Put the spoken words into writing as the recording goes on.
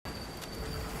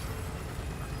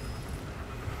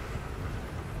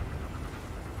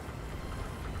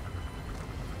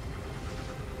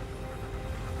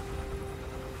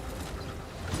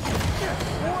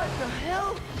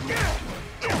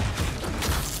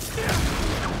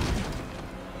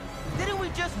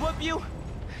help you?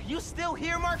 You still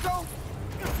here, Marco?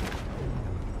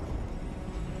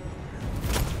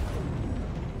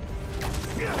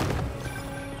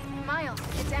 Miles,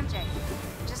 it's MJ.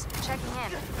 Just checking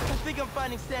in. I think I'm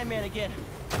finding Sandman again.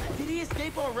 Did he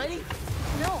escape already?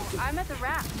 No, I'm at the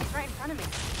raft. He's right in front of me.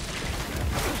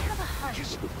 I have a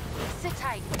hunch. Sit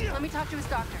tight. Let me talk to his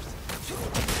doctors.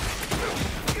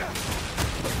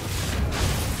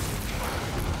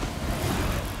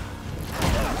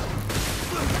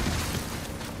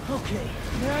 Okay,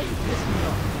 now you piss me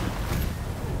off.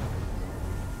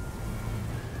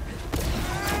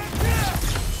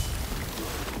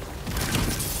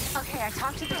 Okay, I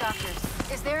talked to the doctors.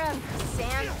 Is there a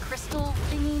sand crystal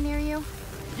thingy near you?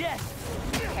 Yes!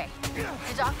 Okay.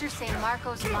 The doctors say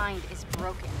Marco's mind is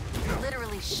broken.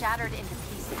 Literally shattered into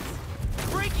pieces.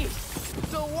 Freaky!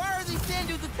 So why are these sand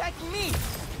dudes attacking me?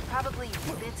 Probably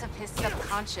bits of his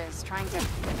subconscious trying to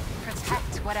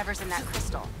protect whatever's in that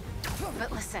crystal.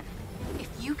 But listen, if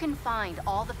you can find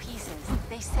all the pieces,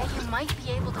 they say you might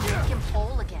be able to make him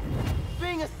whole again.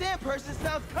 Being a sand person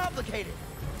sounds complicated.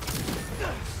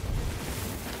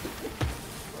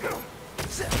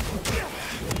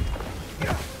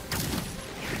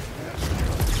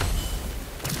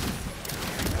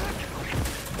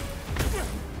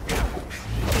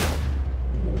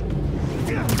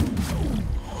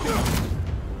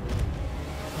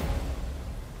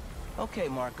 Okay,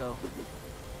 Marco.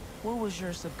 What was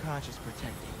your subconscious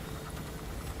protecting?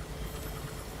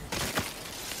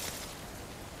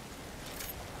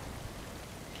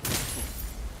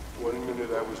 One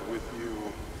minute I was with you,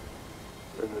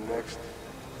 and the next,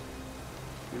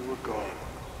 you were gone.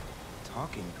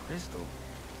 Talking crystal.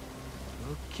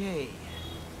 Okay.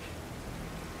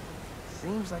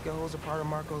 Seems like it holds a part of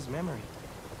Marco's memory.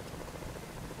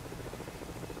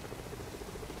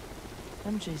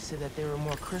 MJ said that there were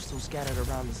more crystals scattered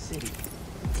around the city.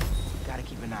 Gotta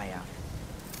keep an eye out.